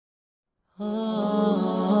So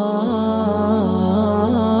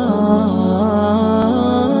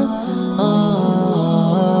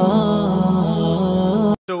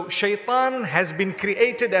shaitan has been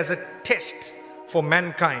created as a test for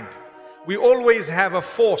mankind. We always have a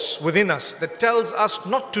force within us that tells us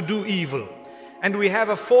not to do evil. And we have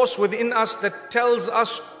a force within us that tells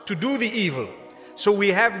us to do the evil. So we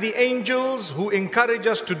have the angels who encourage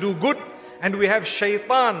us to do good, and we have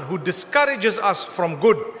shaitan who discourages us from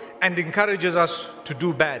good and encourages us to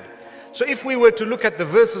do bad. So if we were to look at the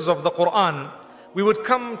verses of the Quran, we would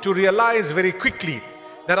come to realize very quickly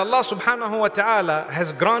that Allah subhanahu wa ta'ala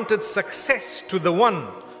has granted success to the one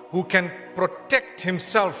who can protect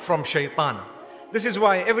himself from shaitan. This is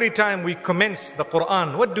why every time we commence the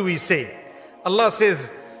Quran, what do we say? Allah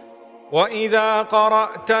says, وَإِذَا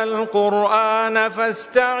قَرَأْتَ الْقُرْآنَ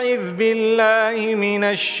فَاسْتَعِذْ بِاللَّهِ مِنَ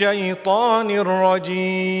الشَّيْطَانِ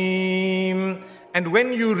الرَّجِيمِ. And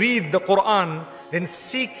when you read the Quran, then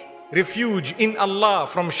seek refuge in Allah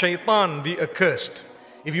from shaitan the accursed.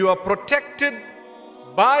 If you are protected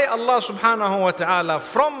by Allah subhanahu wa ta'ala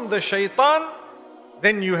from the shaitan,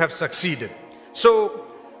 then you have succeeded. So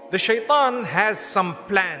the shaitan has some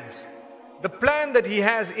plans. The plan that he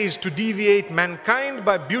has is to deviate mankind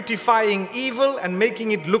by beautifying evil and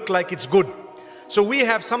making it look like it's good. So we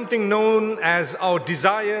have something known as our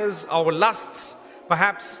desires, our lusts,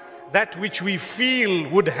 perhaps that which we feel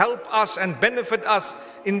would help us and benefit us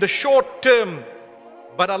in the short term.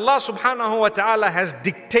 But Allah subhanahu wa ta'ala has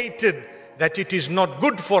dictated that it is not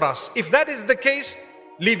good for us. If that is the case,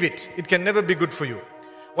 leave it. It can never be good for you.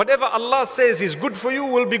 Whatever Allah says is good for you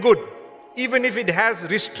will be good, even if it has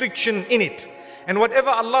restriction in it. And whatever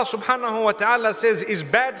Allah subhanahu wa ta'ala says is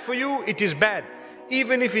bad for you, it is bad,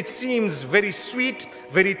 even if it seems very sweet,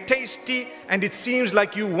 very tasty, and it seems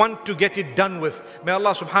like you want to get it done with. May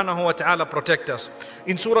Allah subhanahu wa ta'ala protect us.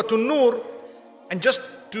 In Surah An-Nur, and just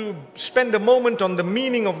to spend a moment on the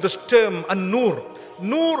meaning of this term, An-Nur.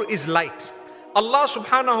 Nur is light. Allah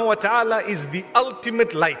subhanahu wa ta'ala is the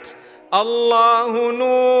ultimate light. Allahu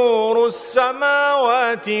nurus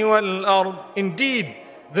samawati wal ard. Indeed,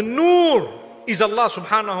 the nur is Allah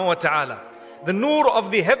subhanahu wa ta'ala. The nur of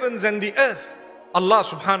the heavens and the earth, Allah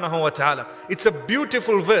subhanahu wa ta'ala. It's a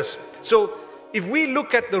beautiful verse. So if we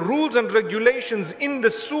look at the rules and regulations in the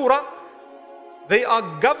surah, they are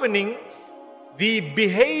governing the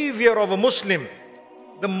behavior of a Muslim.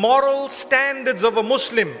 The moral standards of a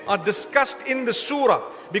Muslim are discussed in the surah,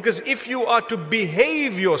 because if you are to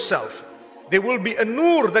behave yourself, there will be a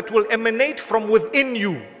nur that will emanate from within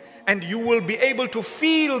you, and you will be able to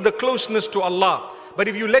feel the closeness to Allah. But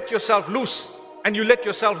if you let yourself loose and you let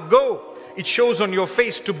yourself go, it shows on your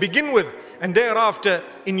face to begin with, and thereafter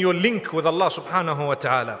in your link with Allah subhanahu wa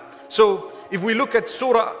ta'ala. So if we look at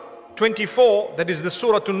Surah 24, that is the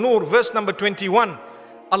Surah An-Nur, verse number 21,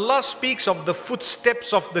 Allah speaks of the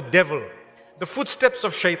footsteps of the devil, the footsteps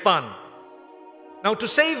of shaitan. Now to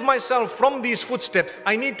save myself from these footsteps,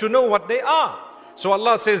 I need to know what they are. So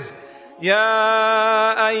Allah says,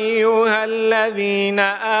 يا أيها الذين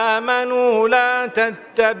آمنوا لا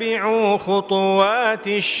تتبعوا خطوات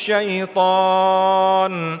الشيطان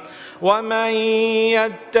ومن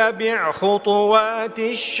يتبع خطوات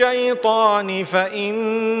الشيطان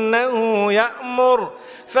فإنه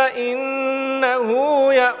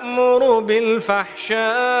يأمر بالفحشاء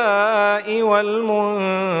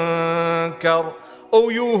والمنكر. O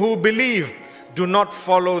you who believe, do not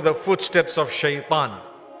follow the footsteps of shaitan.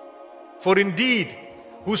 For indeed,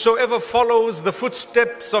 whosoever follows the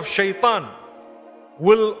footsteps of shaitan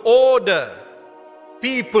will order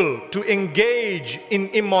people to engage in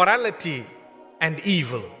immorality and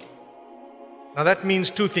evil. Now that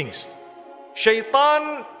means two things.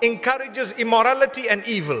 Shaitan encourages immorality and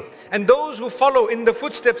evil. And those who follow in the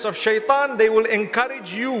footsteps of shaitan, they will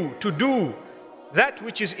encourage you to do that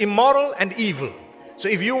which is immoral and evil. So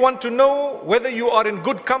if you want to know whether you are in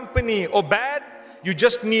good company or bad, you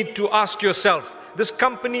just need to ask yourself, this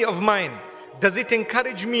company of mine, does it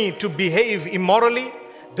encourage me to behave immorally?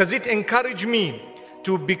 Does it encourage me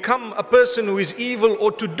to become a person who is evil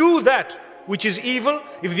or to do that which is evil?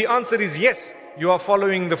 If the answer is yes, you are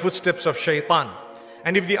following the footsteps of shaitan.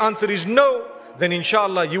 And if the answer is no, then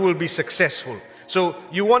inshallah you will be successful. So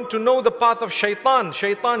you want to know the path of shaitan.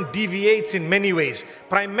 Shaitan deviates in many ways,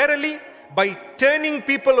 primarily by turning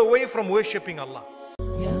people away from worshipping Allah.